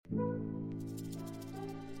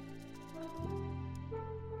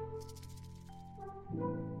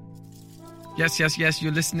Yes,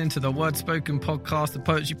 you're listening to the Word Spoken podcast, the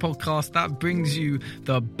poetry podcast that brings you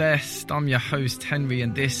the best. I'm your host, Henry,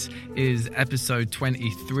 and this is episode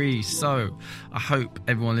 23. So I hope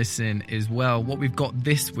everyone listening is well. What we've got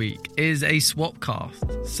this week is a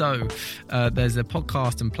swapcast. So there's a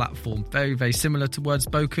podcast and platform very, very similar to Word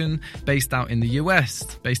Spoken, based out in the US,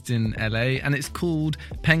 based in LA, and it's called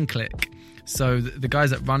PenClick. So the guys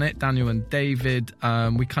that run it, Daniel and David,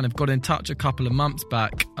 we kind of got in touch a couple of months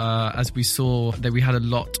back as we saw that we had a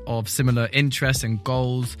lot of similar interests and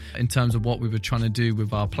goals in terms of what we were trying to do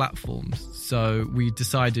with our platforms. So we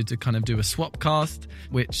decided to kind of do a swapcast,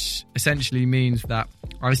 which essentially means that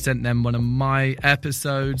I sent them one of my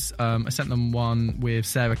episodes. I sent them one with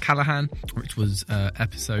Sarah Callahan, which was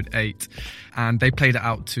episode 8. And they played it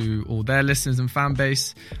out to all their listeners and fan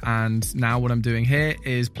base. And now what I'm doing here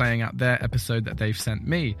is playing out their episode that they've sent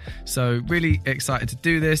me. So really excited to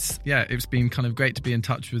do this. Yeah, it's been kind of great to be in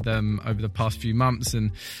touch with them over the past few months.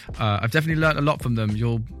 And I've definitely learned a lot from them.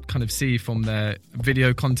 You'll kind of see from their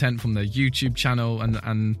video content, from their YouTube channel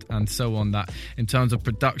and so on, that in terms of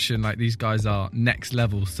production, like, these guys are next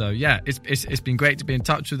level. So yeah, it's been great to be in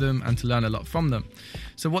touch with them and to learn a lot from them.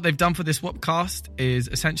 So what they've done for this swapcast is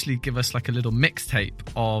essentially give us like a little mixtape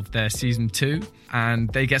of their season 2, and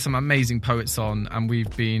they get some amazing poets on, and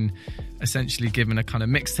we've been essentially given a kind of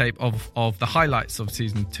mixtape of the highlights of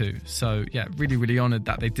season 2. So yeah, really honoured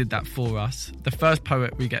that they did that for us. The first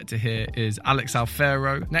poet we get to hear is Alex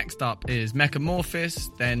Alfaro. Next up is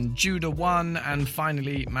Metamorphosis, then Judah One, and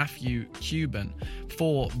finally Matthew Cuban.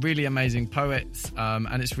 4 really amazing poets,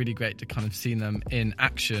 and it's really great to kind of see them in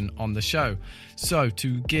action on the show. So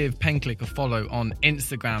to give PenClick a follow on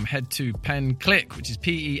Instagram, head to PenClick, which is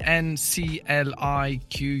PenClique.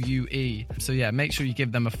 So yeah, make sure you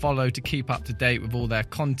give them a follow to keep up to date with all their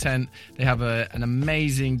content. They have an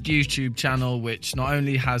amazing YouTube channel, which not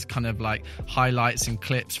only has kind of like highlights and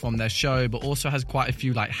clips from their show, but also has quite a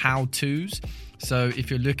few like how-tos. So if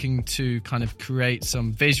you're looking to kind of create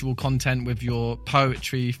some visual content with your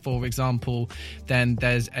poetry, for example, then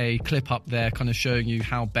there's a clip up there kind of showing you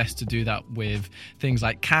how best to do that with things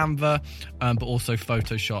like Canva, but also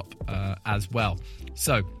Photoshop as well.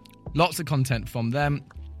 So lots of content from them.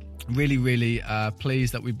 Really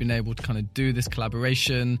pleased that we've been able to kind of do this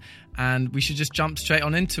collaboration, and we should just jump straight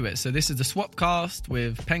on into it. So this is the swapcast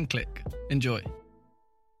with PenClick. Enjoy.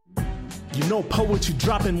 You know poetry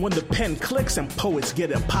dropping when the pen clicks, and poets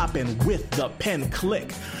get it popping with the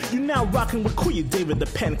PenClick. You now rocking with Kuya David, the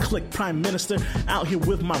PenClick Prime Minister, out here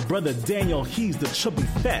with my brother Daniel. He's the chubby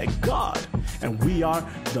fat god, and we are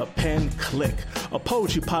the PenClick, a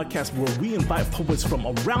poetry podcast where we invite poets from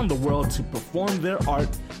around the world to perform their art,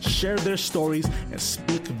 share their stories, and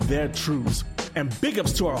speak their truths. And big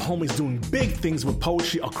ups to our homies doing big things with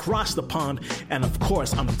poetry across the pond. And of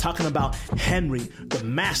course, I'm talking about Henry, the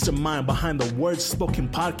mastermind behind the Word Spoken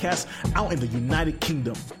podcast out in the United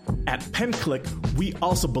Kingdom. At PenClick, we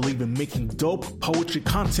also believe in making dope poetry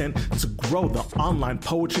content to grow the online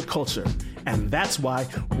poetry culture. And that's why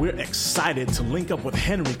we're excited to link up with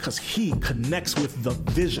Henry, because he connects with the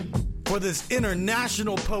vision. For this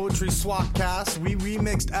international poetry swapcast, we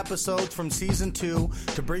remixed episodes from season 2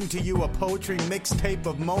 to bring to you a poetry mixtape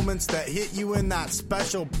of moments that hit you in that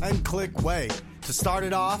special PenClick way. To start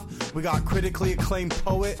it off, we got critically acclaimed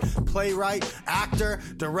poet, playwright, actor,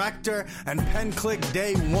 director, and PenClick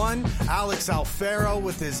Day 1, Alex Alfaro,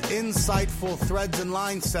 with his insightful Threads and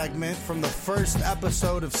Lines segment from the first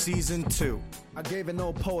episode of season 2. I gave an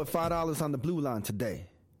old poet $5 on the blue line today.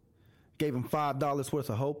 Gave him $5 worth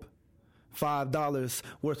of hope, $5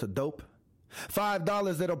 worth of dope,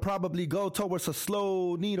 $5 that'll probably go towards a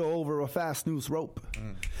slow needle over a fast noose rope.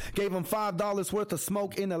 Gave him $5 worth of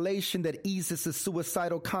smoke inhalation that eases his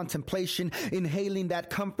suicidal contemplation, inhaling that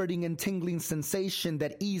comforting and tingling sensation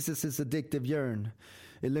that eases his addictive yearn,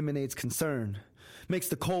 eliminates concern, makes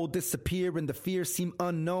the cold disappear and the fear seem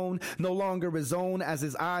unknown, no longer his own as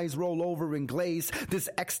his eyes roll over and glaze. This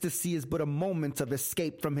ecstasy is but a moment of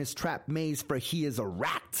escape from his trap maze, for he is a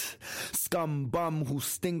rat, scum bum who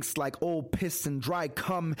stinks like old piss and dry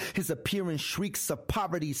cum. His appearance shrieks of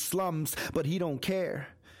poverty slums, but he don't care.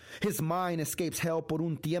 His mind escapes hell por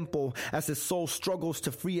un tiempo as his soul struggles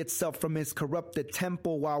to free itself from his corrupted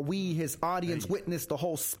temple, while we, his audience, witness the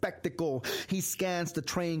whole spectacle. He scans the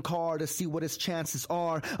train car to see what his chances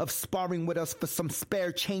are of sparring with us for some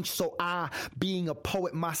spare change, so I, being a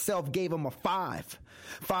poet myself, gave him a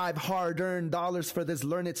 $5 hard-earned dollars for this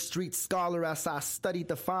learned street scholar as I studied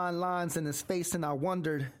the fine lines in his face, and I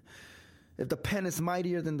wondered if the pen is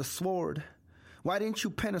mightier than the sword, Why didn't you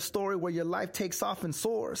pen a story where your life takes off and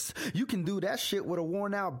soars? You can do that shit with a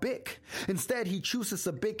worn out Bic. Instead, he chooses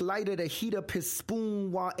a big lighter to heat up his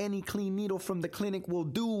spoon, while any clean needle from the clinic will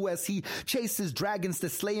do, as he chases dragons to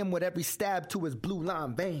slay him with every stab to his blue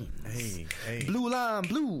line veins. Blue line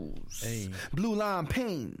blues. Blue line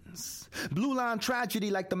pains. Blue line tragedy,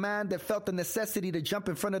 like the man that felt the necessity to jump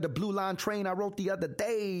in front of the blue line train I wrote the other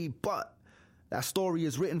day. But that story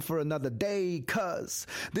is written for another day, cause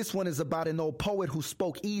this one is about an old poet who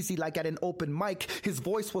spoke easy like at an open mic. His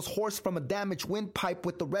voice was hoarse from a damaged windpipe,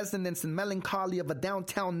 with the resonance and melancholy of a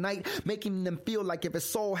downtown night, making them feel like if his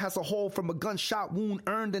soul has a hole from a gunshot wound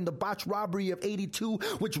earned in the botched robbery of 82,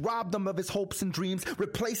 which robbed him of his hopes and dreams,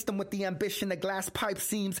 replaced him with the ambition a glass pipe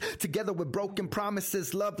seems, together with broken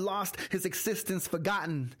promises, love lost, his existence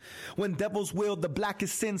forgotten. When devils will the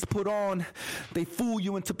blackest sins put on, they fool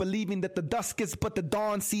you into believing that the dusk is but the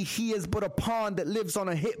dawn. See, he is but a pawn that lives on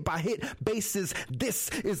a hit-by-hit basis. This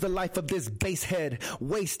is the life of this basehead.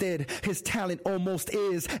 Wasted, his talent almost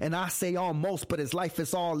is, and I say almost, but his life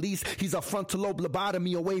is all least. He's a frontal lobe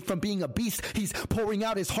lobotomy away from being a beast. He's pouring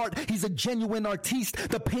out his heart. He's a genuine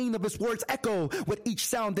artiste. The pain of his words echo with each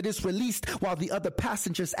sound that is released, while the other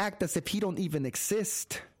passengers act as if he don't even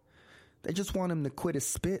exist. They just want him to quit his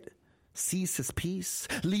spit, cease his peace,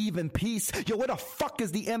 leave in peace. Yo, where the fuck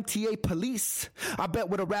is the MTA police? I bet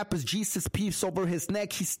with a rapper's Jesus piece over his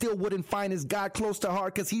neck, he still wouldn't find his God close to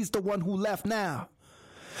heart, cause he's the one who left now.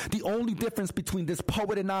 The only difference between this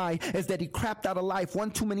poet and I is that he crapped out of life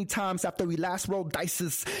one too many times after he last rolled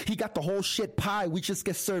dices. He got the whole shit pie, we just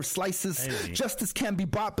get served slices. Justice can be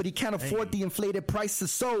bought, but he can't afford the inflated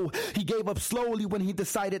prices. So he gave up slowly when he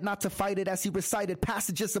decided not to fight it, as he recited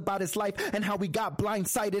passages about his life and how he got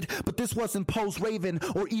blindsided. But this wasn't Poe's Raven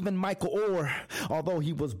or even Michael Orr, although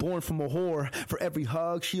he was born from a whore. For every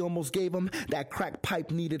hug she almost gave him, that crack pipe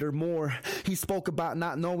needed her more. He spoke about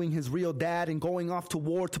not knowing his real dad and going off to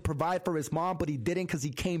war to provide for his mom, but he didn't, cause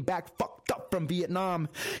he came back fucked up from Vietnam.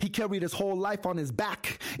 He carried his whole life on his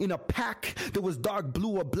back in a pack that was dark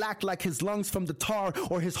blue or black, like his lungs from the tar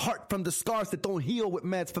or his heart from the scars that don't heal with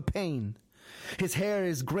meds for pain. His hair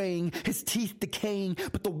is graying, his teeth decaying,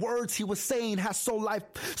 but the words he was saying has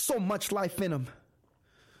so much life in him.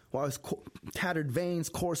 While his tattered veins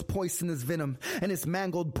course poisonous venom, and his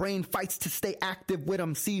mangled brain fights to stay active with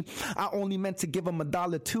him. See, I only meant to give him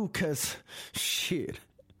 $1 too, cause shit,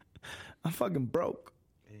 I'm fucking broke.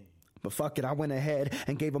 But fuck it, I went ahead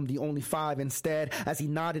and gave him the only 5 instead, as he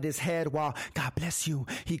nodded his head while, God bless you,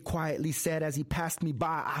 he quietly said as he passed me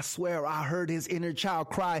by. I swear I heard his inner child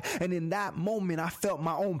cry, and in that moment I felt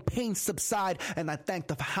my own pain subside, and I thanked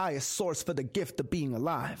the highest source for the gift of being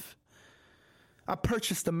alive. I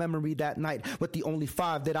purchased the memory that night with the only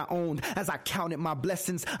 5 that I owned. As I counted my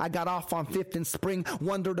blessings, I got off on 5th and Spring,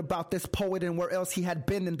 wondered about this poet and where else he had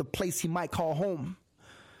been in the place he might call home.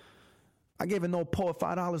 I gave an old poet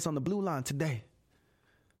 $5 on the blue line today.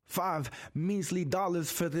 5 measly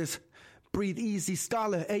dollars for this breathe easy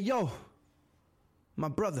scholar. Hey, yo, my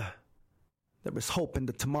brother, there is hope in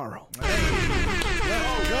the tomorrow. Hey,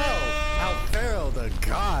 let's go. Al Farrell, the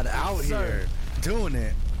God out here doing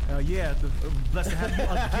it. Yeah, blessed to have you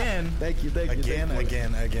again. Thank you. Again.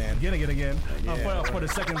 For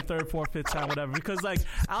the second, third, fourth, fifth time, whatever. Because like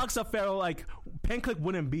Alex Alfaro, like PenClick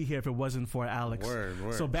wouldn't be here if it wasn't for Alex.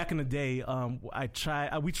 Word. So back in the day,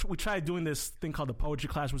 we tried doing this thing called the poetry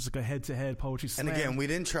class, which is like a head-to-head poetry slam. And again, we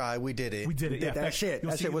didn't try, we did it. We did it. Yeah, that shit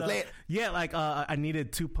was lit. Yeah, like I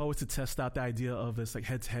needed 2 poets to test out the idea of this like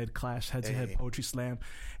head-to-head clash, head-to-head poetry slam.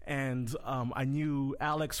 And I knew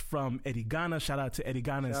Alex from Eddie Ghana. Shout out to Eddie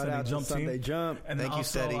Ghana and Sunday Jump Team. And thank you,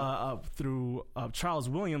 Steady. Through Charles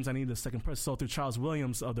Williams, I needed a second person. So through Charles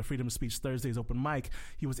Williams of the Freedom of Speech Thursdays open mic,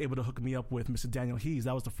 he was able to hook me up with Mr. Daniel Hees.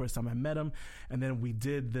 That was the first time I met him. And then we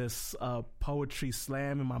did this poetry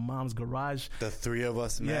slam in my mom's garage. The 3 of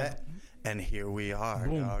us met. And here we are,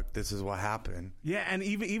 dog. This is what happened. Yeah, and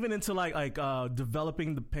even into like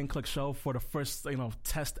developing the PenClick show for the first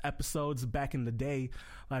test episodes back in the day.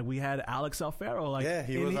 Like we had Alex Alfaro. Like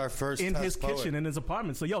he was our first in test his poet. kitchen in his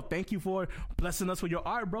apartment. So thank you for blessing us with your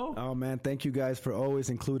art, bro. Oh man, thank you guys for always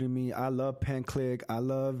including me. I love PenClick. I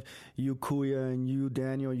love you, Kuya, and you,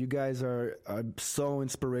 Daniel. You guys are so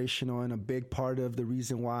inspirational and a big part of the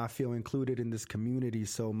reason why I feel included in this community.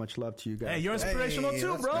 So much love to you guys. Hey, you're inspirational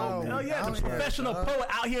too, bro. Hell yeah. yeah, Out the here, professional dog. poet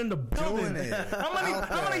out here in the building. Doing it. How many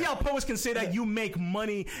of y'all poets can say that you make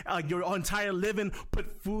money, your entire living,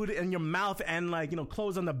 put food in your mouth, and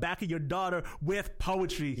clothes on the back of your daughter with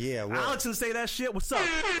poetry? Yeah, well. Alex can say that shit. What's up?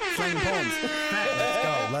 Slanging poems.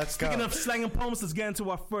 Let's go. Speaking of slanging poems, let's get into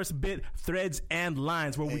our first bit, Threads and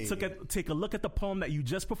Lines, where we take a look at the poem that you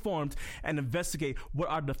just performed and investigate what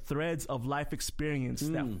are the threads of life experience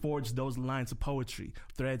that forge those lines of poetry.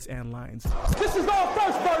 Threads and Lines. This is all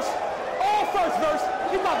first verse. All first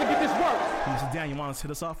verse. You about to get this work. Mr. Dan, you want to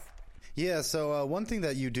hit us off? Yeah, so one thing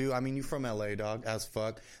that you do, I mean, you're from LA, dog, as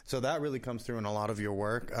fuck. So that really comes through in a lot of your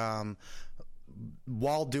work.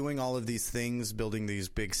 While doing all of these things, building these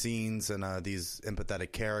big scenes and these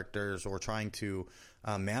empathetic characters, or trying to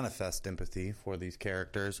manifest empathy for these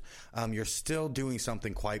characters, you're still doing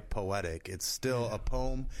something quite poetic. It's still a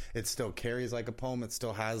poem. It still carries like a poem. It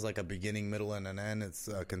still has like a beginning, middle, and an end. It's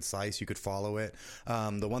concise. You could follow it.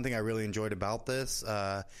 The one thing I really enjoyed about this,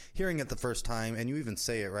 hearing it the first time, and you even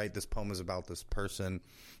say it, right? This poem is about this person.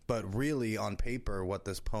 But really, on paper, what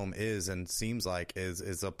this poem is and seems like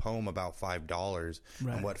is a poem about $5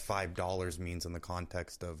 and what $5 means in the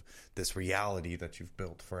context of this reality that you've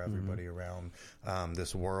built for everybody around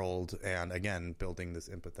this world. And again, building this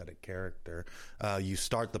empathetic character. You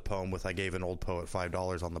start the poem with, I gave an old poet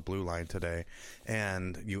 $5 on the blue line today.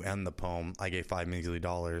 And you end the poem, I gave $5 measly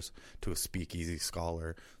dollars to a speakeasy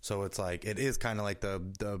scholar. So it's like, it is kind of like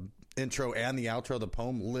the intro and the outro of the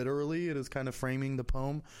poem. Literally, it is kind of framing the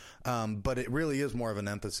poem. But it really is more of an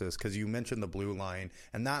emphasis, because you mentioned the blue line,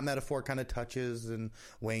 and that metaphor kind of touches and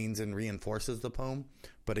wanes and reinforces the poem.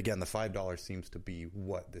 But again, the $5 seems to be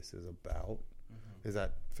what this is about. Is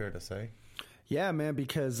that fair to say? Yeah, man,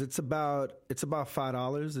 because it's about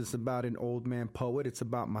 $5. It's about an old man poet. It's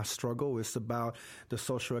about my struggle. It's about the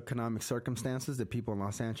socioeconomic circumstances that people in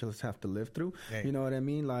Los Angeles have to live through. Hey. You know what I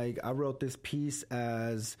mean? Like, I wrote this piece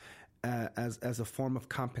as a form of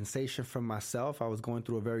compensation for myself. I was going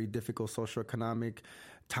through a very difficult socioeconomic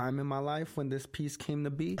time in my life when this piece came to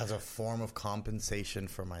be. As a form of compensation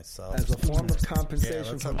for myself. As a form of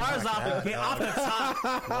compensation for Bars off the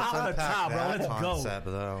top, bro. Let's concept,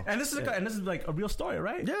 go. Though. And this is like a real story,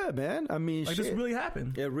 right? Yeah, man. I mean, Like, shit. this really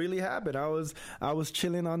happened. It really happened. I was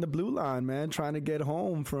chilling on the blue line, man, trying to get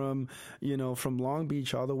home from Long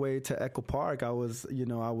Beach all the way to Echo Park. I was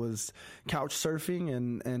couch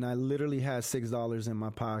surfing, and I literally had $6 in my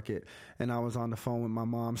pocket, and I was on the phone with my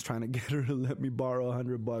mom's trying to get her to let me borrow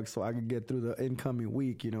 $100 so I could get through the incoming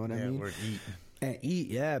week. You know what I mean? And eat,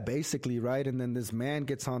 yeah, basically, right? And then this man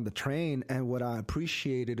gets on the train, and what I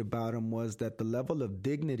appreciated about him was that the level of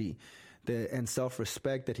dignity and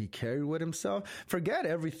self-respect that he carried with himself. Forget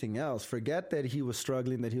everything else. Forget that he was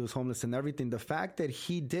struggling, that he was homeless and everything. The fact that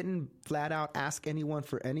he didn't flat out ask anyone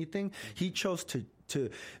for anything, he chose to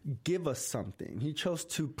give us something. He chose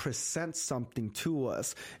to present something to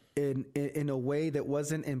us in a way that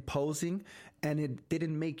wasn't imposing, and it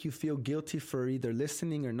didn't make you feel guilty for either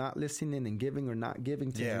listening or not listening, and giving or not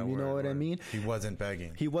giving to him. You know what I mean? He wasn't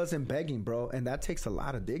begging. He wasn't begging, bro. And that takes a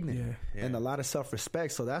lot of dignity and a lot of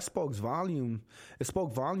self-respect. So that spoke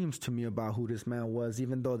volumes to me about who this man was,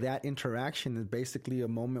 even though that interaction is basically a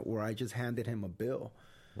moment where I just handed him a bill.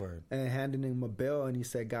 Word. And handing him a bill, and he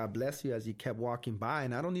said, "God bless you," as he kept walking by.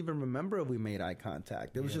 And I don't even remember if we made eye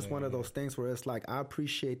contact. It was just one of those things where it's like, I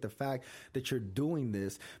appreciate the fact that you're doing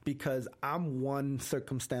this, because I'm one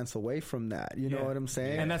circumstance away from that. You know what I'm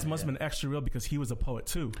saying? And that must have been extra real because he was a poet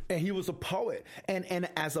too. And he was a poet. And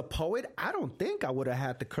as a poet, I don't think I would have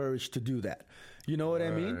had the courage to do that. You know what I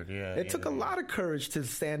mean? Yeah, it took a lot of courage to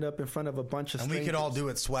stand up in front of a bunch of strangers. And we could all do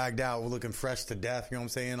it swagged out. We're looking fresh to death, you know what I'm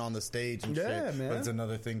saying, on the stage and shit. Man. But it's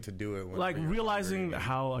another thing to do it. Like, realizing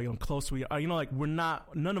how close we are.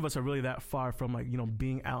 None of us are really that far from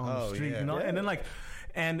being out on the street. Yeah. And then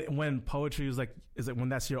and when poetry is when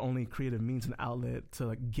that's your only creative means and outlet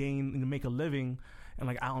to gain and make a living. And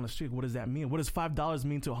out on the street, what does that mean? What does $5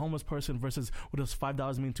 mean to a homeless person versus what does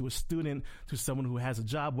 $5 mean to a student, to someone who has a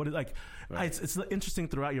job? What is it's interesting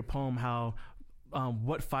throughout your poem how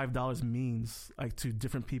what $5 means to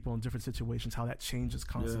different people in different situations, how that changes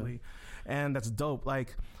constantly, and that's dope.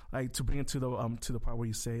 Like to bring it to the part where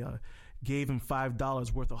you say. Gave him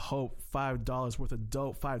 $5 worth of hope, $5 worth of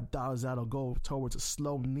dope, $5 that'll go towards a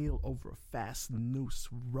slow kneel over a fast noose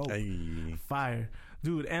rope. Hey. Fire,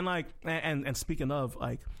 dude. And and speaking of,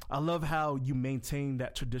 I love how you maintain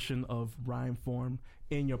that tradition of rhyme form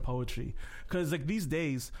in your poetry, because these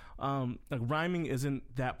days, rhyming isn't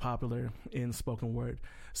that popular in spoken word,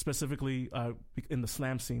 specifically in the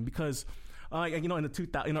slam scene, because in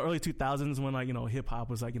the early 2000s when hip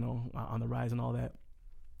hop was on the rise and all that.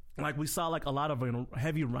 like we saw like a lot of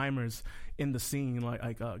heavy rhymers in the scene,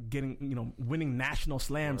 like getting winning national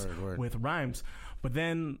slams with rhymes. But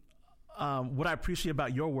then what I appreciate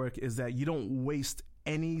about your work is that you don't waste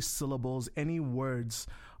any syllables, any words.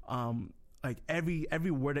 Like every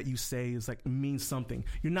word that you say is like means something.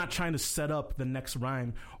 You're not trying to set up the next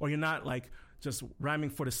rhyme, or you're not like just rhyming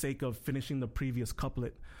for the sake of finishing the previous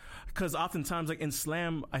couplet. Because oftentimes, like in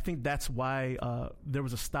slam, I think that's why there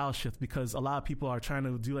was a style shift, because a lot of people are trying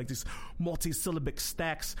to do like these multi-syllabic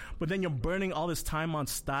stacks, but then you're burning all this time on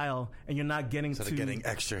style, and you're not getting getting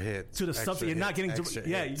extra hits to the substance. You're not getting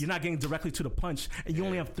you're not getting directly to the punch, and you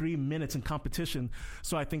only have 3 minutes in competition.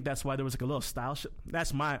 So I think that's why there was like a little style shift.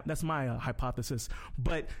 That's my hypothesis.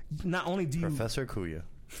 But not only do you Professor Kuya.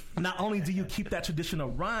 Not only do you keep that tradition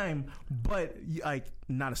of rhyme, but like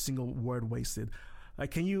not a single word wasted.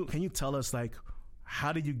 Like, can you tell us like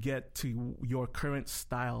how did you get to your current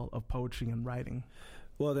style of poetry and writing?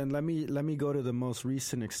 Well, then let me go to the most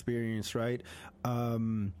recent experience, right?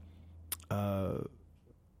 My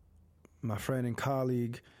friend and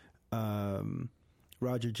colleague,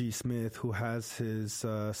 Roger G. Smith, who has his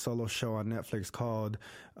solo show on Netflix called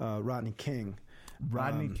Rodney King.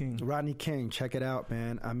 Rodney King, check it out,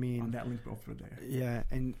 man. I mean, on that link over there. Yeah,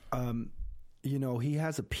 and he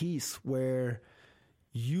has a piece where,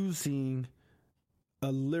 using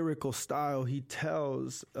a lyrical style, he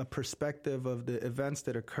tells a perspective of the events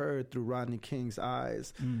that occurred through Rodney King's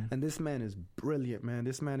eyes. And this man is brilliant, man.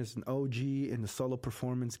 This man is an OG in the solo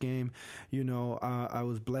performance game. I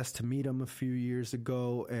was blessed to meet him a few years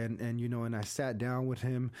ago, and I sat down with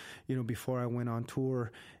him, before I went on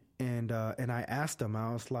tour. And I asked him,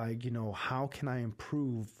 I was like, how can I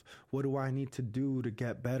improve? What do I need to do to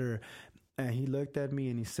get better? And he looked at me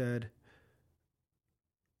and he said,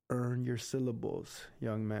 earn your syllables,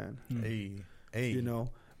 young man. Hey.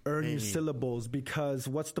 Earn your syllables, because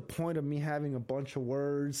what's the point of me having a bunch of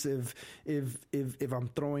words if I'm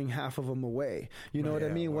throwing half of them away? You know what I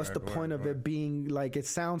mean? What's the point of it being like, it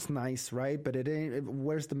sounds nice, right? But it ain't.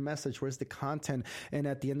 Where's the message? Where's the content? And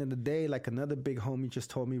at the end of the day, like another big homie just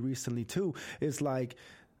told me recently too, is like,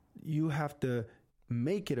 you have to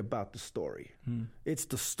make it about the story. It's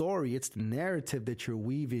the story, it's the narrative that you're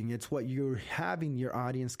weaving, it's what you're having your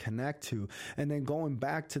audience connect to. And then going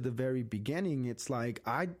back to the very beginning, it's like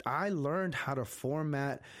I learned how to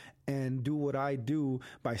format and do what I do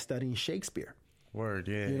by studying Shakespeare. Word,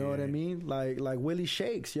 yeah. You know what I mean? Like Willie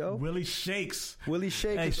Shakes, yo. Willie Shakes.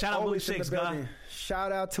 Hey, shout out Willie Shakes, guy.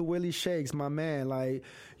 Shout out to Willie Shakes, my man. Like,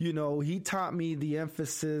 he taught me the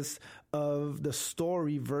emphasis of the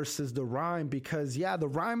story versus the rhyme, because the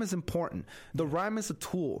rhyme is important. The rhyme is a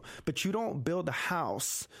tool, but you don't build a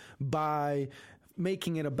house by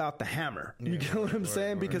making it about the hammer. You get what I'm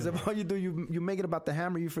saying? Because if all you do, you make it about the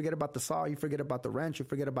hammer, you forget about the saw, you forget about the wrench, you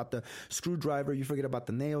forget about the screwdriver, you forget about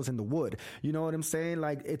the nails and the wood. You know what I'm saying?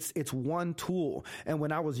 Like, it's one tool. And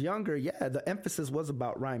when I was younger, the emphasis was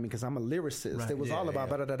about rhyming, because I'm a lyricist. Right. It was all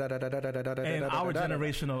about and our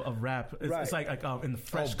generation of rap, it's like in the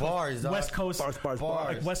fresh bars, West Coast bars.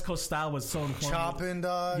 Like West Coast style was so important. Chopping,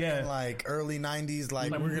 dog. Yeah, like early '90s.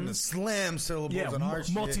 Like we're gonna slam syllables on our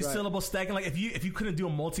shit. Multi-syllable stacking. Like if you couldn't do a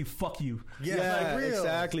multi, fuck you. Yeah, like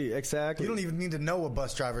exactly. You don't even need to know what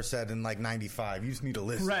Bus Driver said in like '95. You just need to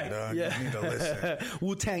listen, dog. Yeah. You need to listen.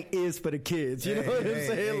 Wu-Tang is for the kids. You know what I'm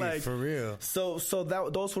saying? Like, for real. So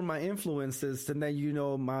those were my influences, and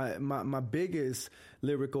then my biggest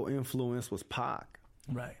lyrical influence was Pac.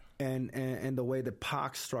 Right. And the way that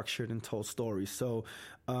Pac structured and told stories. So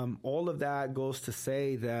all of that goes to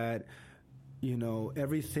say that,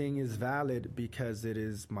 everything is valid because it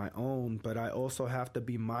is my own, but I also have to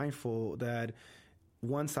be mindful that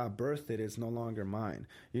once I birthed it, it's no longer mine.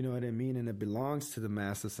 You know what I mean? And it belongs to the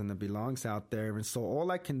masses, and it belongs out there. And so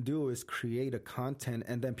all I can do is create a content,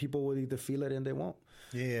 and then people will either feel it and they won't.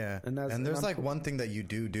 Yeah. And there's like one thing that you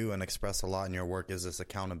do and express a lot in your work is this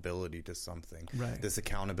accountability to something. Right. This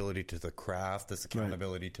accountability to the craft, this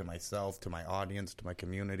accountability to myself, to my audience, to my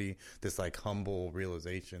community, this like humble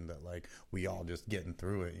realization that like we all just getting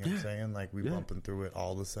through it. You know what I'm saying? Like we bumping through it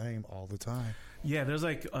all the same, all the time. Yeah, there's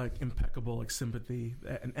like impeccable like sympathy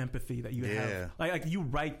and empathy that you have. Like you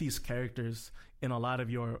write these characters in a lot of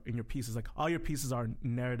your pieces. Like all your pieces are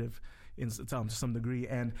narrative to some degree,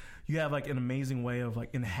 and you have like an amazing way of like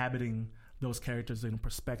inhabiting those characters in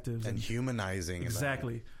perspectives and humanizing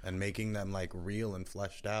exactly them, and making them like real and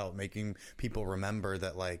fleshed out, making people remember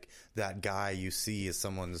that like that guy you see is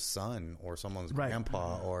someone's son or someone's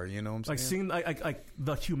grandpa, or you know what I'm saying? Like seeing like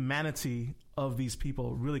the humanity of these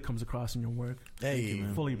people really comes across in your work. Hey,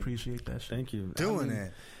 fully appreciate that shit. Thank you. Doing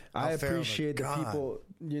it. I appreciate that people,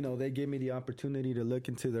 they give me the opportunity to look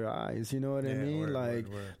into their eyes. You know what I mean? Word.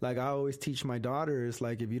 Like I always teach my daughters,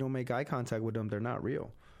 like, if you don't make eye contact with them, they're not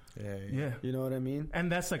real. Yeah. You know what I mean?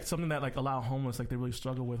 And that's like something that like a lot of homeless like they really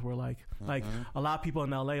struggle with. Where like a lot of people in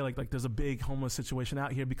LA like there's a big homeless situation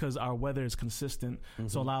out here because our weather is consistent.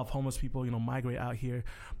 So a lot of homeless people migrate out here.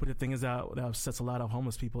 But the thing is that upsets a lot of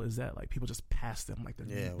homeless people is that like people just pass them like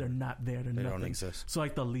they're not there. They don't exist. So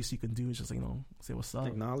like the least you can do is just say what's up.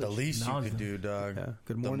 Acknowledge. The least you can do, dog. Yeah.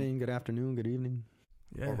 Good morning, good afternoon, good evening.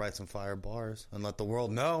 Yeah. Or write some fire bars and let the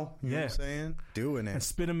world know. You know what I'm saying? Doing it. And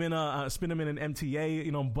spin them in an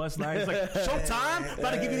MTA, bus line. It's like, showtime!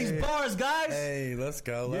 About to give you these bars, guys! Hey, let's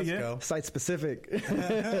go. Let's go. Site specific.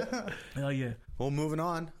 Hell yeah. Well, moving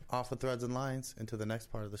on off of Threads and Lines into the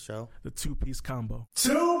next part of the show. The two-piece combo.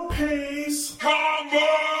 Two-piece combo!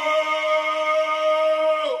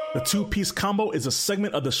 The two-piece combo is a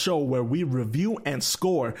segment of the show where we review and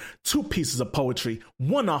score 2 pieces of poetry,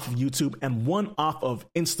 one off of YouTube and one off of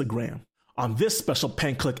Instagram. On this special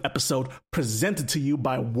Pen Click episode presented to you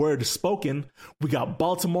by Word Spoken, we got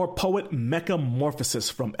Baltimore poet Mecca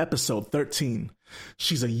Morphosis from episode 13.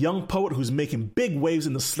 She's a young poet who's making big waves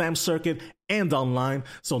in the slam circuit and online,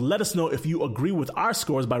 so let us know if you agree with our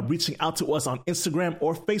scores by reaching out to us on Instagram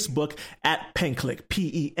or Facebook at PenClick,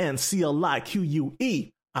 PenClique.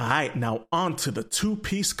 All right, now on to the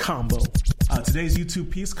two-piece combo. Today's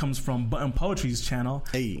YouTube piece comes from Button Poetry's channel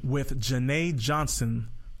with Janae Johnson,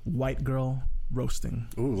 White Girl Roasting.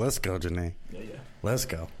 Ooh, let's go, Janae. Yeah. Let's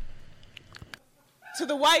go. To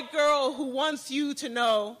the white girl who wants you to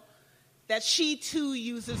know that she too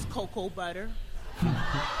uses cocoa butter.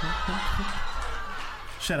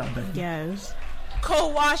 Shut up, Becky. Yes.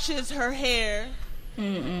 Co-washes her hair.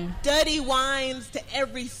 Dirty wines to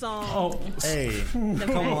every song. Oh, hey, come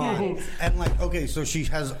on. And okay, so she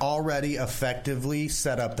has already effectively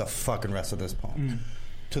set up the fucking rest of this poem.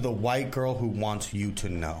 To the white girl who wants you to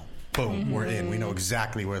know. Boom, we're in. We know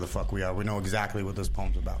exactly where the fuck we are. We know exactly what this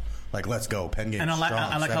poem's about. Like, let's go. Pen game. And I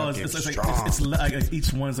like how it's like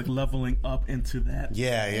each one's like leveling up into that.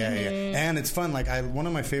 Yeah. And it's fun. Like, one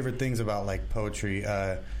of my favorite things about like poetry,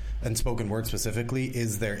 and spoken word specifically,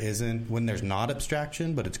 is when there's not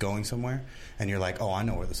abstraction, but it's going somewhere, and you're like, oh, I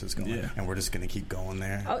know where this is going, and we're just gonna keep going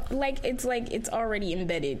there. It's already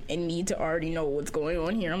embedded in me to already know what's going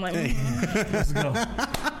on here. I'm like, Let's go.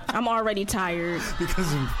 I'm already tired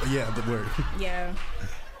Because of, the word. Yeah.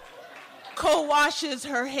 Co-washes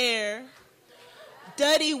her hair.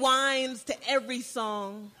 Dirty wines to every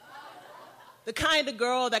song. The kind of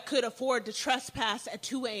girl that could afford to trespass at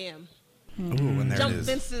 2 a.m. Ooh, and there Jump it is.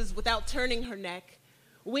 fences without turning her neck.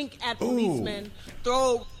 Wink at policemen.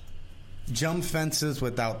 Throw. Jump fences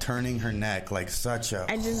without turning her neck. Like such a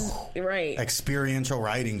experiential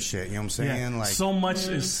writing shit. You know what I'm saying? Yeah. Like so much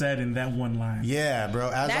is said in that one line. Yeah, bro.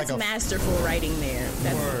 That's masterful writing there.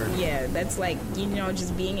 That's like,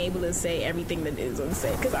 just being able to say everything that is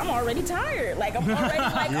unsaid. Because I'm already tired. Like, I'm already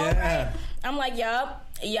like, all right. I'm like, yup,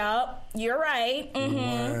 you're right.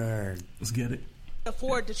 Word. Let's get it.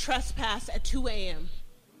 Afford to trespass at 2 a.m.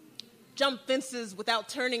 Jump fences without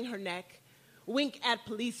turning her neck. Wink at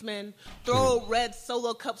policemen. Throw red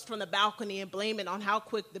Solo cups from the balcony and blame it on how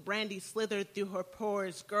quick the brandy slithered through her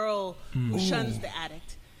pores. Girl who shuns the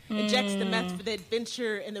addict. Injects the meth for the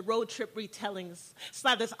adventure in the road trip retellings.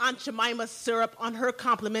 Slathers Aunt Jemima syrup on her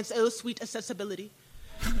compliments. Oh, sweet accessibility.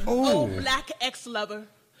 Oh, black ex-lover.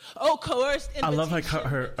 Oh, coerced invitation. I love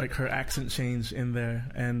her accent change in there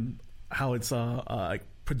and how it's like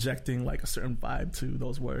projecting like a certain vibe to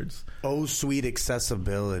those words. Oh, sweet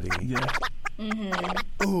accessibility. Yeah.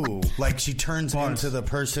 Ooh, like she turns into the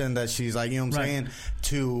person that she's like, you know what I'm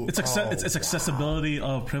saying? It's accessibility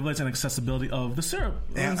of privilege and accessibility of the syrup.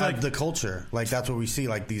 And like the culture. Like that's what we see,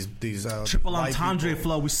 like these triple entendre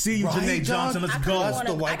flow. We see you, Janae Johnson. Let's go. I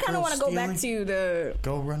kind of want to go back to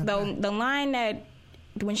the line that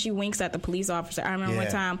when she winks at the police officer. I remember one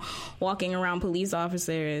time walking around police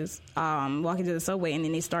officers, walking to the subway, and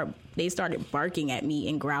then they started barking at me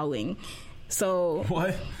and growling. So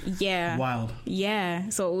what? Yeah. Wild. Yeah.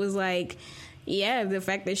 So it was like, the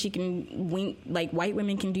fact that she can wink, like white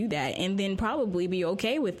women can do that, and then probably be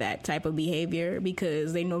okay with that type of behavior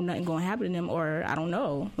because they know nothing gonna happen to them, or I don't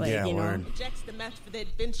know. Like, Injects the meth for the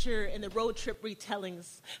adventure in the road trip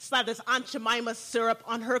retellings. Slathers Aunt Jemima syrup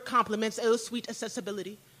on her compliments. Oh, sweet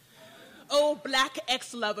accessibility. Oh, black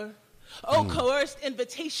ex-lover. Oh, coerced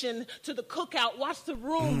invitation to the cookout. Watch the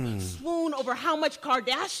room swoon over how much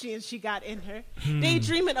Kardashian she got in her.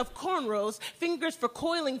 Daydreaming of cornrows, fingers for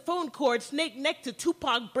coiling phone cords, snake neck to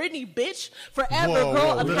Tupac, Britney, bitch, forever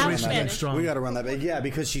girl of half Spanish. We got to run that back. Yeah,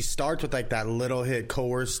 because she starts with like that little hit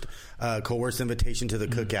coerced invitation to the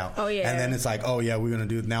cookout. Oh yeah, and then it's like, oh yeah, we're gonna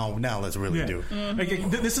do now. Let's really do. Like,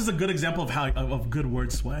 this is a good example of good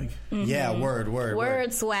word swag. Yeah,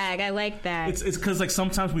 word swag. I like that. It's because like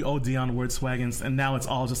sometimes we OD on word swag and now it's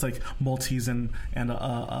all just like multis and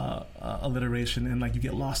alliteration and like you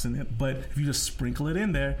get lost in it. But if you just sprinkle it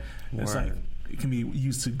in there, it's like it can be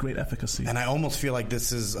used to great efficacy. And I almost feel like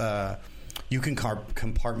this is you can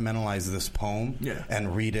compartmentalize this poem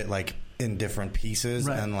and read it like in different pieces,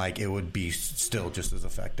 and like it would be still just as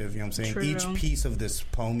effective. You know what I'm saying? True. Each piece of this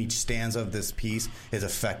poem, each stanza of this piece is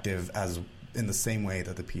effective as in the same way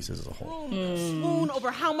that the pieces as a whole. Swoon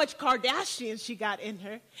over how much Kardashian she got in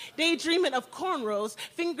her. Daydreaming of cornrows,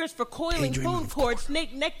 fingers for coiling phone cords,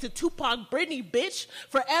 snake neck to Tupac, Britney, bitch,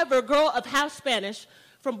 forever girl of half Spanish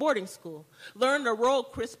from boarding school. Learn to roll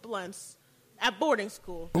crisp blunts at boarding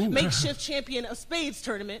school. Makeshift champion of spades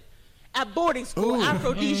tournament. At boarding school,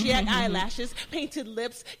 aphrodisiac eyelashes, painted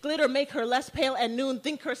lips, glitter make her less pale at noon,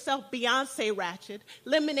 think herself Beyonce ratchet.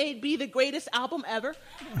 Lemonade be the greatest album ever.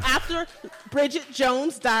 After Bridget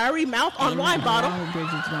Jones' diary, mouth on wine bottle.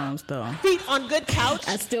 Bridget Jones, though. Feet on good couch.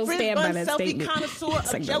 I still stand by that selfie statement.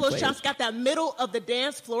 Connoisseur of jello shots got that middle of the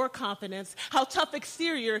dance floor confidence. How tough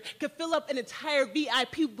exterior could fill up an entire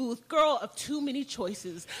VIP booth. Girl of too many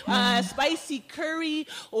choices. Spicy curry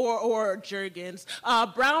or Jergens.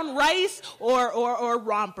 Brown rice or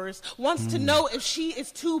rompers. Wants to know if she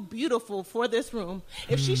is too beautiful for this room.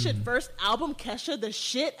 If she should first album Kesha the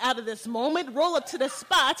shit out of this moment, roll up to the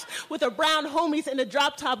spot with her brown homies and a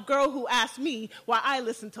drop top girl who asked me why I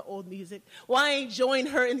listen to old music. Why I ain't join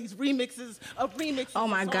her in these remixes. Oh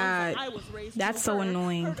my God. That's so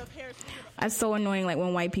annoying. That's so annoying, like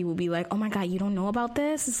when white people be like, oh my God, you don't know about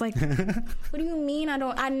this? It's like, what do you mean I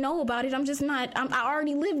know about it? I'm just not, I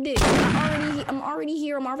already lived it. I'm already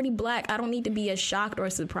here. I'm already black. I don't need to be as shocked or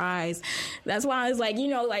surprised. That's why I was like,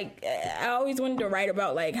 like, I always wanted to write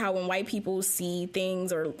about like how when white people see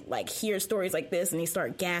things or like hear stories like this and they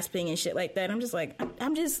start gasping and shit like that, I'm just like,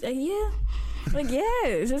 yeah. Like, yeah,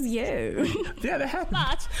 it's just, yeah. Yeah, that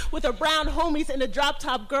happened. With her brown homies and a drop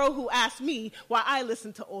top girl who asked me why I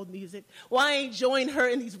listen to old music. Why I ain't join her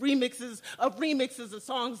in these remixes of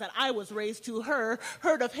songs that I was raised to.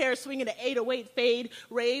 Heard of hair swinging to 808 fade,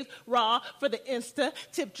 rave, raw for the Insta,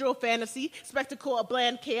 tip drill fantasy, spectacle of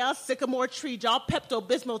bland chaos, sycamore tree jaw,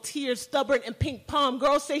 Pepto-Bismol tears, stubborn and pink palm.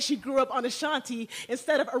 Girls say she grew up on Ashanti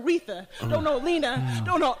instead of Aretha. Don't know Lena,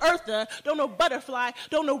 don't know Eartha, don't know Butterfly,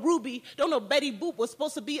 don't know Ruby, don't know Betty Boop was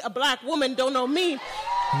supposed to be a black woman, don't know me.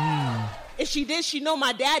 If she did, she know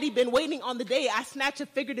my daddy been waiting on the day I snatch a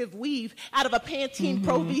figurative weave out of a Pantene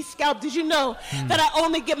Pro V scalp. Did you know that I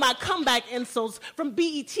only get my comeback insults from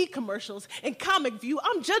BET commercials and Comic View?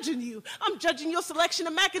 I'm judging you. I'm judging your selection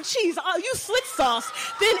of mac and cheese. Oh, you slick sauce,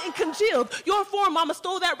 thin and congealed. Your form mama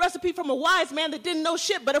stole that recipe from a wise man that didn't know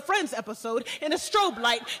shit but a Friends episode in a strobe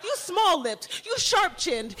light. You small-lipped. You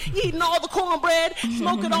sharp-chinned. Eating all the cornbread,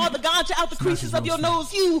 smoking all the ganja out the creases of your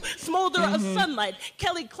nose. You smolder of sunlight.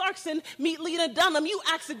 Kelly Clarkson, meet Lena Dunham. You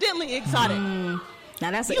accidentally exotic.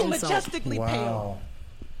 Now that's an you insult. Majestically pale.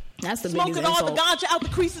 That's the biggest Smoking all insult. the ganja out the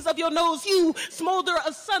creases of your nose. You smolder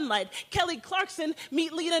of sunlight. Kelly Clarkson,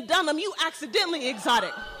 meet Lena Dunham. You accidentally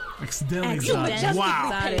exotic. Accidentally You exotic.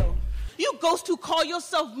 majestically pale. You ghost who call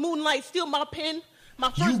yourself Moonlight. Steal my pen.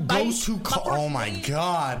 My first bite. You ghost who call. Oh my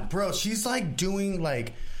God, bro. She's like doing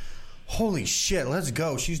like. Holy shit, let's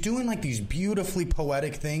go. She's doing like these beautifully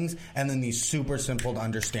poetic things and then these super simple to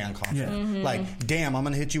understand concepts. Yeah. Like, damn, I'm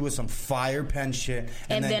going to hit you with some fire pen shit.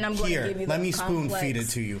 And then I'm going here, to give you let me complex. spoon feed it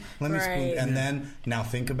to you. Let me spoon, and then now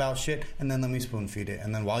think about shit and then let me spoon feed it.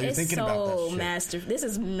 And then while you're thinking about that shit. This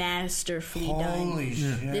is masterfully done. Holy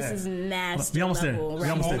shit. This is master We almost there. level. We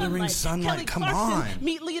almost there. Moldering sunlight, Kelly come Clarkson, on.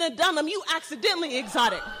 meet Lena Dunham. You accidentally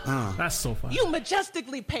exotic. That's so fun. You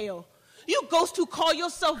majestically pale. You ghost who call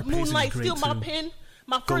yourself Moonlight. Steal my pen.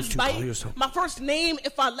 My first bite. My first name.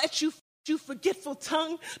 If I let you, you forgetful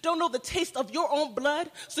tongue. Don't know the taste of your own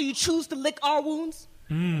blood, so you choose to lick our wounds.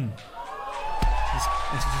 It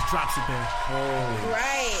just drops it there. Holy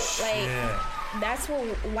Right. Like, that's what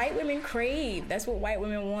white women crave. That's what white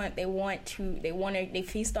women want. They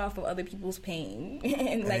feast off of other people's pain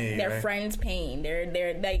and like their friends' pain.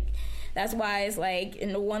 They're like, that's why it's like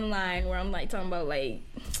in the one line where I'm like talking about like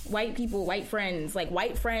white people, white friends,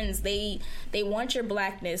 they want your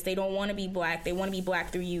blackness. They don't want to be black. They want to be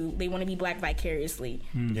black through you. They want to be black vicariously.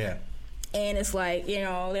 Yeah. And it's like, you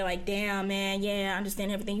know, they're like, damn, man, yeah, I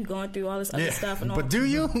understand everything you're going through, all this other stuff. And all. But do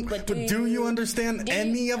you? But do you understand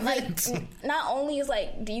any of it? Not only is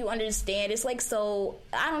like, do you understand? It's like, so,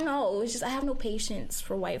 I don't know. It's just, I have no patience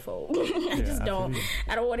for white folk. I just don't.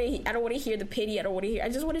 I don't want to hear the pity. I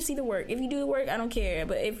just want to see the work. If you do the work, I don't care.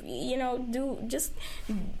 But if, you know, just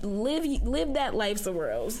live that life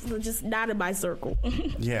somewhere else. So just not in my circle.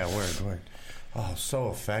 Yeah, word. Oh, so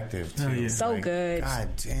effective, too. Yeah. So good. God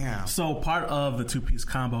damn. So part of the 2-piece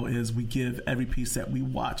combo is we give every piece that we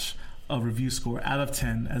watch a review score out of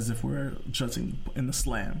 10 as if we're judging in the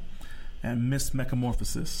slam. And Miss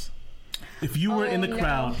Metamorphosis. If you were in the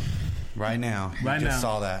crowd... Right now. Just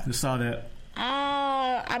saw that.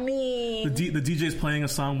 I mean... The DJ's playing a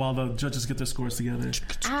song while the judges get their scores together.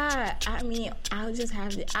 I mean, I'll just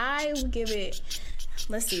have it. I would give it...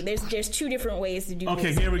 Let's see. There's 2 different ways to do this.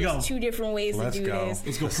 Okay, here we go. 2 different ways to do this.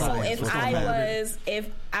 Let's go. So if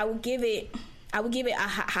I would give it a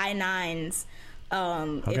high 9s.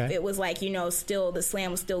 If it was like, you know, still the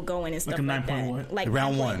slam was still going and stuff like that. Like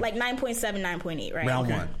round 1. Like 9.7, 9.8, right? Round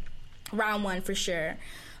 1. Round 1 for sure.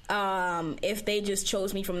 If they just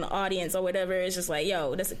chose me from the audience or whatever, it's just like,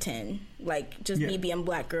 yo, that's a 10. Like, just me being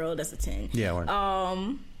black girl, that's a 10. Yeah.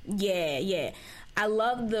 Word. Yeah. I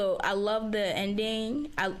love the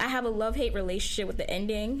ending. I have a love-hate relationship with the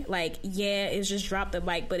ending. Like, yeah, it's just drop the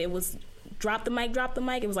mic, but it was drop the mic.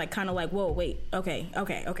 It was like kind of like, whoa, wait, okay.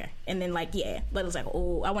 And then like, yeah, but it was like,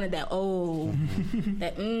 oh, I wanted that,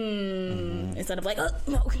 that, instead of like, oh,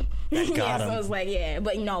 no. Yeah, so it was like, yeah,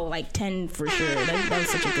 but no, like 10 for sure. That was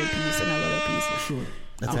such a good piece, and I love that piece for sure.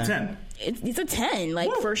 That's a 10. It's a 10,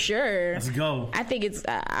 like, for sure. Let's go. I think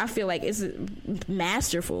I feel like it's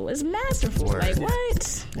masterful. It's masterful. Word. Like,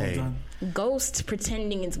 what? Hey. Well Ghost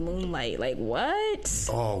pretending it's moonlight. Like, what?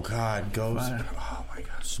 Oh, God. Ghost. Fire. Oh, my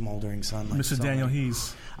God. Smoldering sunlight. Mr. Daniel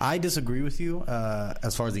Hees. I disagree with you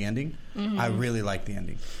as far as the ending. I really like the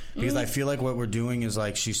ending. Because I feel like what we're doing is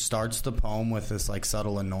like she starts the poem with this like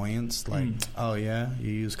subtle annoyance. Like, oh, yeah,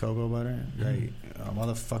 you use cocoa butter? Great. Why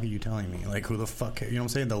the fuck are you telling me? Like, who the fuck? You know what I'm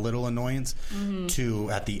saying? The little annoyance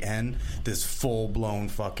to, at the end, this full-blown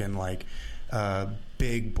fucking, like,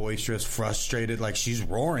 big, boisterous, frustrated. Like, she's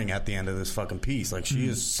roaring at the end of this fucking piece. Like, she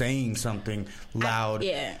is saying something loud.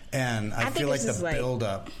 And I feel like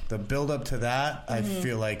the build-up to that, I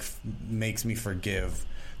feel like makes me forgive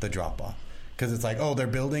the drop-off. Because it's like, oh, they're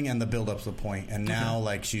building, and the build-up's the point. And now,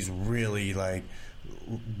 like, she's really, like...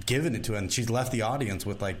 giving it to her, and she's left the audience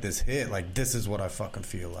with like this hit, like this is what I fucking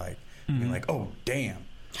feel like. You're like, oh damn.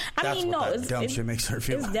 That's what dumb shit makes her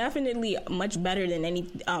feel. It's like. Definitely much better than any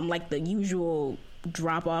like the usual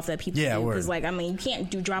drop off that people do. Because like, I mean, you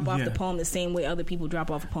can't drop off the poem the same way other people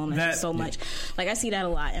drop off a poem. That's just so much. Like, I see that a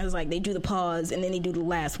lot. And it's like they do the pause and then they do the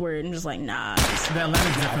last word, and I'm just like, nah. That line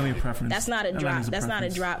is definitely a preference. That's not a drop. That's not a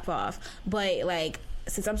drop off. But like,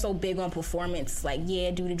 since I'm so big on performance, like, yeah,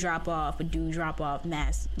 do the drop off, but do drop off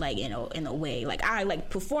mass, like, you know, in a way. Like, I like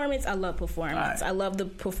performance. I love performance. Right. I love the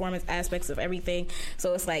performance aspects of everything.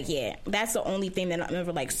 So it's like, yeah, that's the only thing that I'm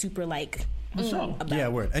ever like super like. Yeah,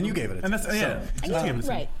 word. And you gave it a 10. And that's,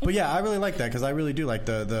 right. But yeah, I really like that because I really do like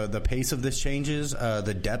the pace of this changes,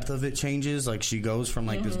 the depth of it changes. Like she goes from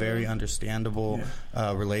like this very understandable,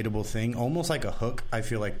 relatable thing, almost like a hook. I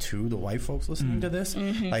feel like to the white folks listening to this,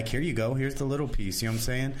 like here you go, here's the little piece. You know what I'm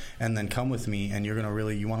saying? And then come with me, and you're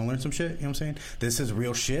gonna you want to learn some shit. You know what I'm saying? This is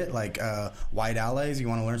real shit. Like white allies, you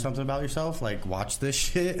want to learn something about yourself? Like watch this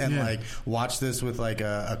shit and like watch this with like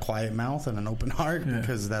a quiet mouth and an open heart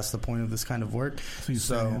because that's the point of this kind of work.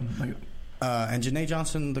 So and Janae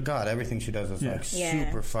Johnson, the god, everything she does is like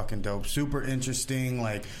super fucking dope, super interesting,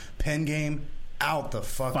 like pen game out the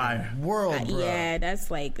fucking world, bro. Yeah, that's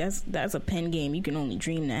a pen game you can only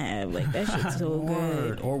dream to have. Like that shit's so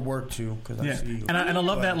good. Or work to, because I see you. And I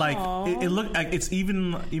love that. Like it looked like it's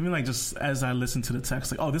even like just as I listen to the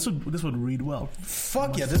text, like this would read well.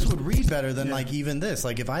 Fuck yeah, this would read better than like even this.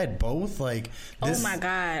 Like if I had both, like this, oh my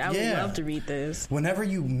god, I would love to read this. Whenever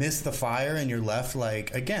you miss the fire and you're left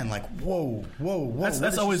like again, like whoa.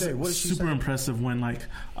 That's always super impressive when like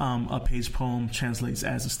a page poem translates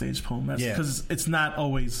as a stage poem. Because it's not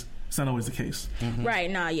always the case. Right.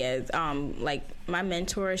 Like my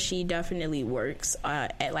mentor, she definitely works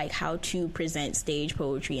at like how to present stage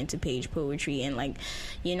poetry into page poetry, and like,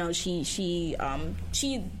 you know, she's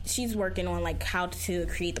working on like how to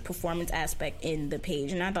create the performance aspect in the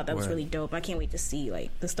page, and I thought that was really dope. I can't wait to see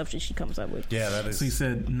like the stuff that she comes up with. Yeah, that is. So you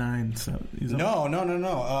said 9. So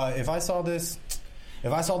no. If I saw this,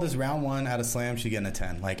 If I saw this round 1 at a slam, she getting a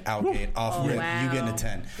 10. Like outgate, off rip, you getting a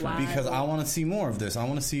 10. Wow. Because I want to see more of this. I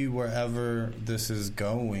want to see wherever this is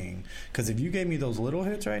going. Because if you gave me those little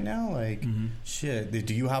hits right now, like, shit,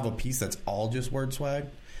 do you have a piece that's all just word swag?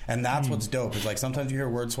 And that's what's dope. Is like sometimes you hear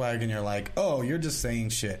word swag and you're like, oh, you're just saying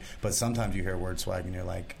shit. But sometimes you hear word swag and you're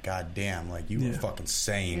like, god damn, like you were fucking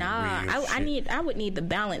saying. Nah, I would need the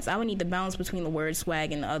balance. I would need the balance between the word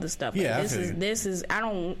swag and the other stuff. Like, Yeah, this is. I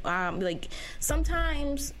don't like.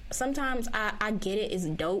 Sometimes I get it. It's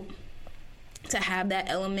dope to have that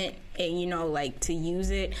element and like to use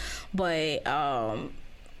it, but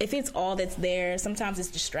if it's all that's there, sometimes it's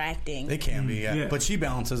distracting. It can be, yeah. But she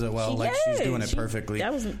balances it well. She's doing it perfectly.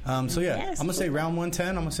 That was, I'm gonna say round 1 10.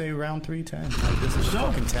 I'm gonna say round 3 10. Like, this is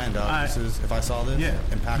fucking 10, dog. This is, if I saw this,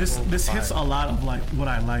 impactful. This hits a lot of like what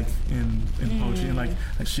I like in poetry, and like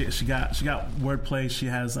she got wordplay. She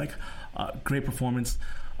has like great performance.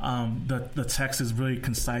 The text is really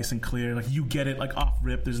concise and clear. Like you get it like off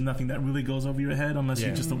rip. There's nothing that really goes over your head unless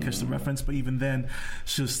you just don't catch the reference. But even then,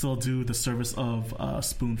 she'll still do the service of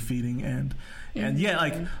spoon feeding and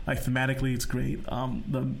like thematically, it's great.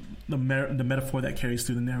 The metaphor that carries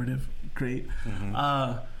through the narrative, great.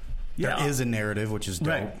 There is a narrative, which is dope.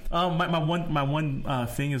 Right. My one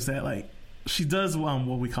thing is that like she does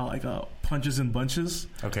what we call like punches and bunches.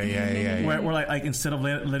 Okay, yeah. Where like instead of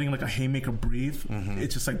letting like a haymaker breathe,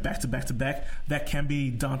 it's just like back to back to back. That can be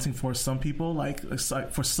daunting for some people. Like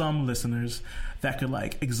for some listeners, that could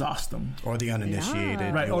like exhaust them. Or the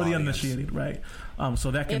uninitiated, right? Or the uninitiated, right? So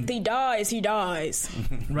that can. If he dies, he dies.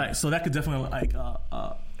 Right. So that could definitely like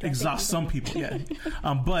exhaust some people. Yeah.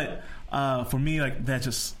 But. For me, like that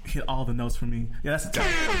just hit all the notes for me. Yeah, that's a 10.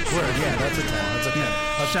 Yeah, that's a 10. That's a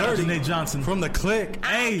 10. Shout out to Janae Johnson from the Click.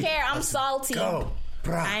 I don't care. I'm salty. Go.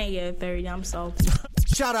 I ain't get 30. I'm salty.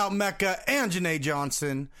 Shout out Mecca and Janae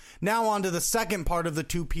Johnson. Now on to the second part of the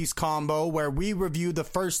two-piece combo, where we review the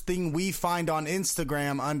first thing we find on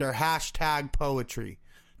Instagram under #poetry.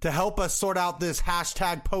 To help us sort out this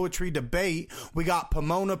 #poetry debate, we got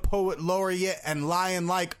Pomona Poet Laureate and Lion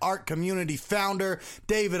Like Art Community founder,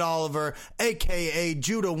 David Oliver, a.k.a.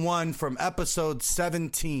 Judah One from episode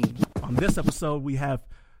 17. On this episode, we have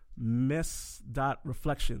Miss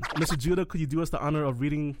Reflections. Mr. Judah, could you do us the honor of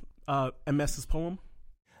reading MS's poem?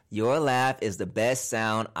 Your laugh is the best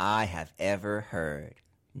sound I have ever heard.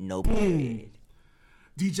 No period.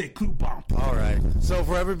 DJ Clue Bomb. All right. So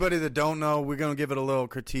for everybody that don't know, we're going to give it a little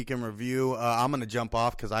critique and review. I'm going to jump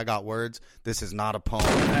off because I got words. This is not a poem.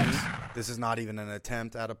 This is not even an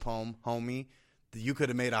attempt at a poem, homie. You could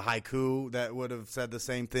have made a haiku that would have said the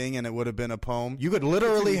same thing and it would have been a poem. You could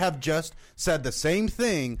literally have just said the same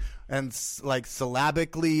thing and like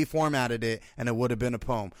syllabically formatted it and it would have been a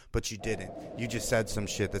poem. But you didn't. You just said some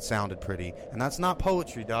shit that sounded pretty. And that's not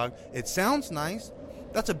poetry, dog. It sounds nice.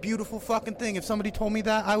 That's a beautiful fucking thing. If somebody told me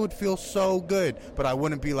that, I would feel so good. But I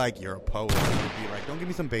wouldn't be like, you're a poet. I would be like, don't give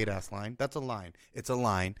me some bait-ass line. That's a line. It's a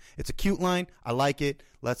line. It's a cute line. I like it.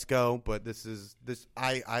 Let's go. But this.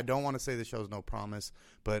 I don't want to say the show's no promise.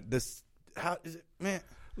 But this, how is it, man?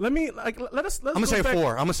 Let us. I'm gonna say a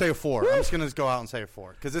 4. I'm gonna say a 4. I'm just gonna go out and say a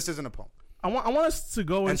 4 because this isn't a poem. I want us to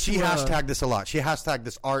go. And she hashtagged this a lot. She hashtagged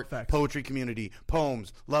this art, poetry community,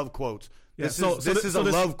 poems, love quotes. Yeah, this is a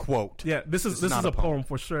love quote. Yeah, this is a poem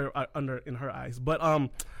for sure in her eyes. But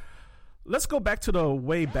let's go back to the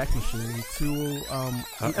way back machine to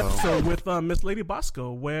an episode with Miss Lady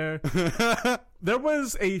Bosco where there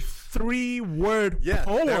was a 3-word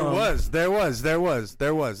poem. There was.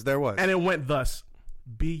 And it went thus: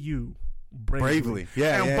 "Be you bravely."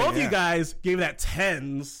 Yeah, and both you guys gave that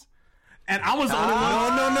 10s. And I was the only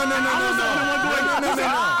one.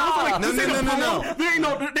 No.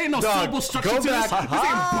 There ain't no syllable structure to this. This ain't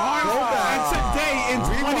bars. And today in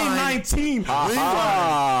 2019,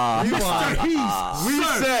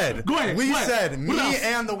 we said, me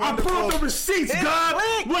and the wonderful. I pulled the receipts, God.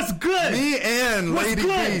 What's good? Me and Lady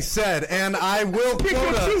B said, and I will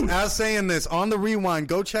quote us as saying this on the rewind.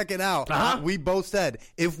 Go check it out. We both said,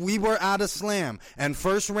 if we were at a slam and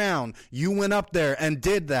first round, you went up there and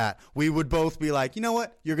did that, we would both be like, you know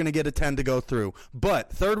what? You're going to get a 10 to go through.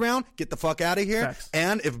 But third round, get the fuck out of here. Facts.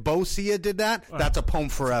 And if Bosia did that, that's a poem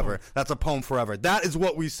forever. That's a poem forever. That is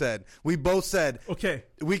what we said. We both said, okay,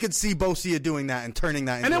 we could see Bosia doing that and turning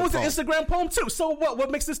that into a poem. And it was an Instagram poem too. So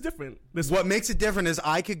what makes this different? What makes it different is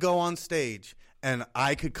I could go on stage and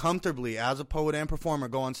I could comfortably, as a poet and performer,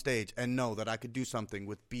 go on stage and know that I could do something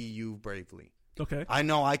with Be You Bravely. Okay. I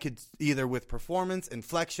know I could either with performance,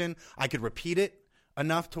 inflection, I could repeat it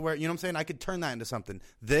enough to where, you know what I'm saying? I could turn that into something.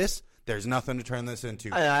 This There's nothing to turn this into.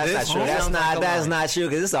 That's not true. That's not true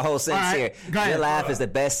because this is a whole sentence here. Your laugh is the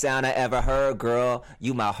best sound I ever heard, girl.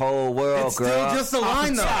 You my whole world, it's girl. It's still just a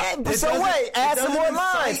line, though. So wait, add some more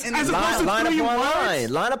lines. Line upon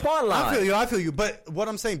line. Line upon line. I feel you. But what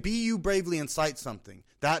I'm saying, be you bravely and cite something.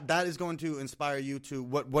 That is going to inspire you to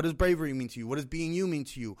what does bravery mean to you? What does being you mean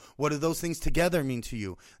to you? What do those things together mean to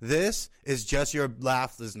you? This is just your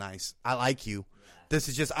laugh is nice. I like you. This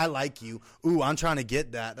is just I like you. Ooh, I'm trying to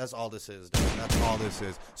get that. That's all this is. Dude. That's all this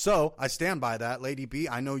is. So I stand by that, Lady B.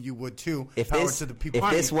 I know you would too. If this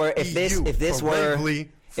were the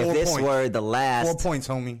last 4 points,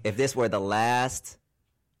 homie. If this were the last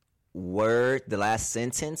word, the last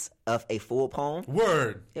sentence of a full poem,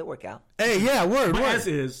 it work out. Hey, yeah, word. As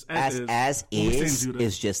is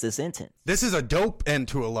just a sentence. This is a dope end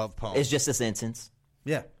to a love poem. It's just a sentence.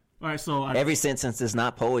 Yeah. All right, so every sentence is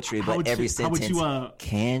not poetry, but every sentence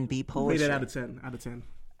can be poetry. Rate it out of 10. Out of 10.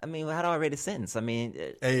 I mean, how do I rate a sentence? I mean,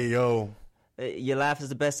 hey yo, your laugh is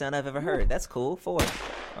the best sound I've ever heard. That's cool. 4.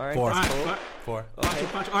 All right, 4. That's cool. 4. Okay.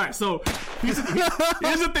 All right, so here's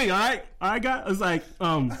the thing. All right, guys. It's like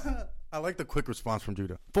I like the quick response from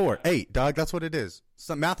Judah. 4, 8, dog. That's what it is.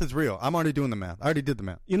 So math is real. I'm already doing the math. I already did the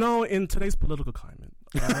math. You know, in today's political climate,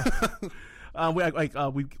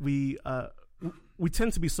 we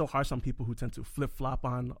tend to be so harsh on people who tend to flip flop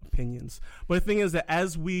on opinions. But the thing is that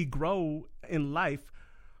as we grow in life,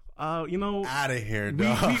 you know, out of here,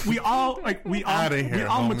 dog. We all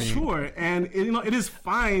mature, and it is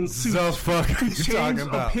fine to change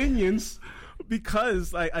opinions.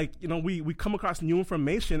 Because we come across new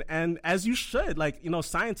information, and as you should,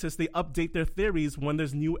 scientists, they update their theories when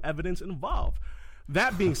there's new evidence involved.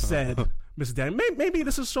 That being said, Mr. Daniel, maybe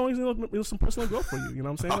this is showing some personal growth for you. You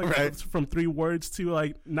know what I'm saying? Right. From 3 words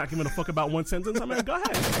to not giving a fuck about one sentence. I mean, go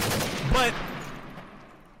ahead. But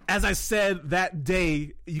as I said that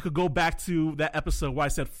day, you could go back to that episode where I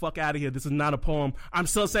said, "Fuck out of here. This is not a poem." I'm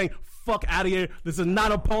still saying, "Fuck out of here. This is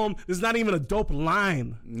not a poem. This is not even a dope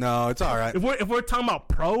line." No, it's all right. If we're talking about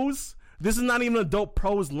prose, this is not even a dope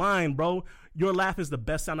prose line, bro. Your laugh is the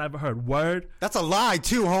best sound I ever heard. Word. That's a lie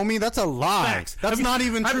too, homie. That's a lie. Facts. That's not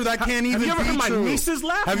even true. That can't even be true. Have you ever heard my niece's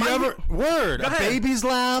laugh? Have you ever? Word. A baby's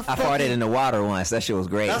laugh. I farted in the water once. That shit was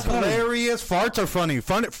great. That's hilarious. Farts are funny.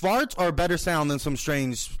 Farts are a better sound than some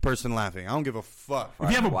strange person laughing. I don't give a fuck. If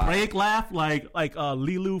you have a break laugh, like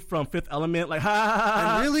Lilu from Fifth Element, like ha ha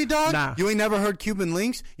ha. And really, dog? Nah. You ain't never heard Cuban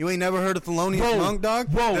Links? You ain't never heard of Thelonious Monk, dog?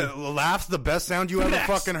 Whoa. Laugh's the best sound you ever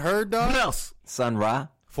fucking heard, dog? What else? Sun Ra.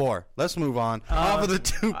 4. Let's move on. Off of the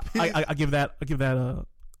 2 piece. I give that a 0.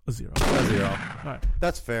 A 0. All right.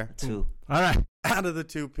 That's fair. 2. All right. Out of the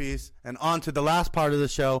 2 piece and on to the last part of the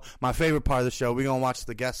show, my favorite part of the show. We're going to watch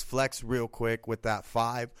the guest flex real quick with that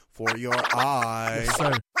 5 for your eye. Yes,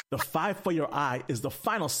 sir. The 5 for your eye is the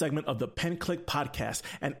final segment of the Pen Click podcast,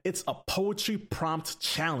 and it's a poetry prompt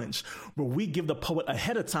challenge where we give the poet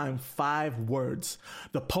ahead of time 5 words.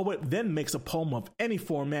 The poet then makes a poem of any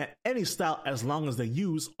format, any style, as long as they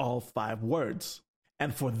use all 5 words.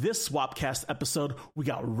 And for this Swapcast episode, we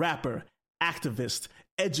got rapper, activist,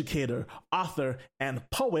 educator, author, and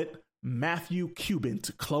poet Matthew Cuban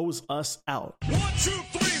to close us out. 1, 2, 3,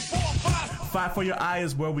 4, 5. 5 for your eye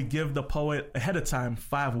is where we give the poet ahead of time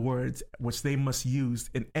 5 words, which they must use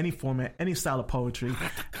in any format, any style of poetry,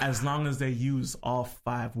 as long as they use all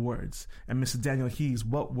 5 words. And Mr. Daniel Hees,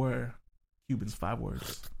 what were Cuban's 5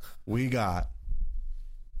 words? We got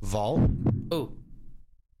vault. Ooh.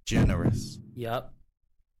 Generous. Yup.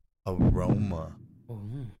 Aroma.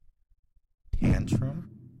 Ooh. Tantrum.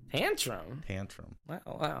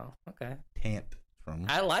 Wow. Okay. Tantrum.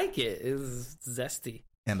 I like it. It's zesty.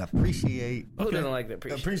 And appreciate. Who doesn't like that?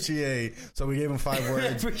 Appreciate. So we gave him 5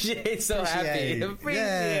 words. Appreciate. So happy.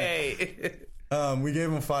 Appreciate. Yeah. We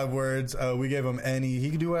gave him 5 words. We gave him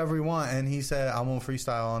he can do whatever he want, and he said, "I'm gonna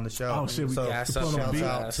freestyle on the show." Oh shit! So shouts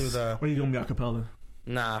out to the. Where you gonna be a cappella?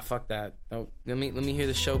 Nah, fuck that. Oh, let me hear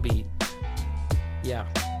the show beat. Yeah.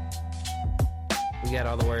 We got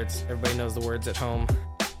all the words. Everybody knows the words at home.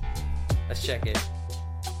 Let's check it.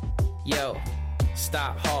 Yo,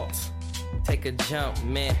 stop, halt. Take a jump,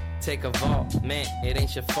 man. Take a vault, man. It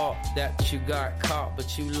ain't your fault that you got caught,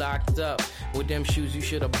 but you locked up with them shoes you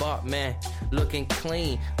should have bought, man. Looking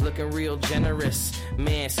clean, looking real generous,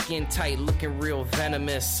 man. Skin tight, looking real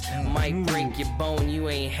venomous. Might break your bone, you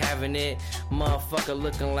ain't having it. Motherfucker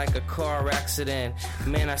looking like a car accident.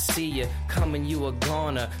 Man, I see you coming, you a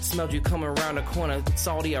goner. Smelled you coming around the corner,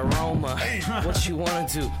 salty aroma. What you wanna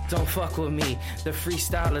do? Don't fuck with me. The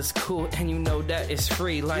freestyle is cool, and you know that it's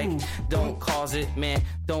free. Like, don't cause it, man.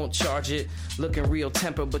 Don't don't charge it. Looking real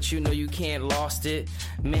temper, but you know you can't lost it.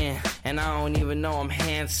 Man, and I don't even know I'm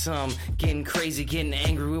handsome. Getting crazy, getting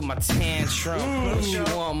angry with my tantrum. What you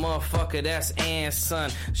want, motherfucker, that's and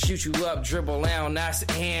son. Shoot you up, dribble down, that's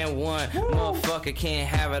and one. Motherfucker can't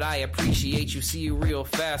have it, I appreciate you. See you real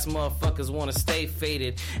fast, motherfuckers wanna stay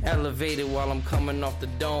faded. Elevated while I'm coming off the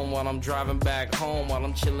dome. While I'm driving back home. While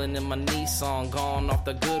I'm chilling in my Nissan. Gone off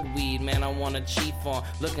the good weed, man, I wanna chief on.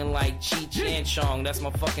 Looking like Cheech and Chong, that's my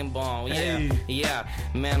fucking bomb. Yeah, yeah,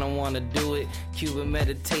 man, I wanna do it. Cuban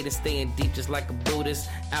meditator, staying deep just like a Buddhist.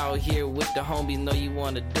 Out here with the homies, know you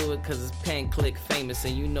wanna do it. Cause it's Pen Click famous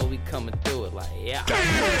and you know we coming through it like, yeah.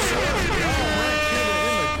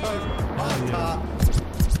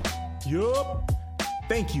 Yup.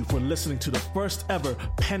 Thank you for listening to the first ever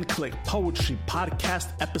Pen Click Poetry Podcast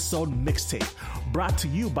episode mixtape, brought to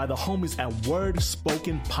you by the homies at Word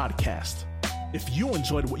Spoken Podcast. If you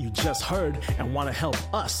enjoyed what you just heard and want to help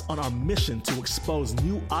us on our mission to expose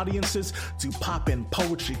new audiences to pop-in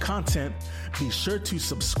poetry content, be sure to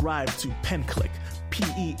subscribe to PenClick,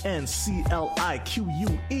 PenClique,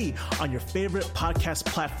 on your favorite podcast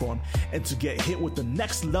platform. And to get hit with the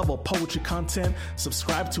next level poetry content,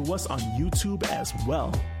 subscribe to us on YouTube as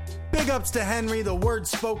well. Big ups to Henry, the Word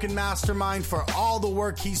Spoken mastermind, for all the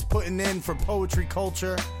work he's putting in for poetry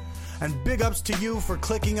culture. And big ups to you for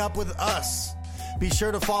clicking up with us. Be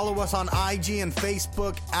sure to follow us on IG and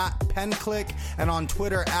Facebook at PenClick and on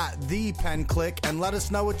Twitter at ThePenClick, and let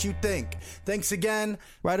us know what you think. Thanks again.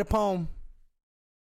 Write a poem.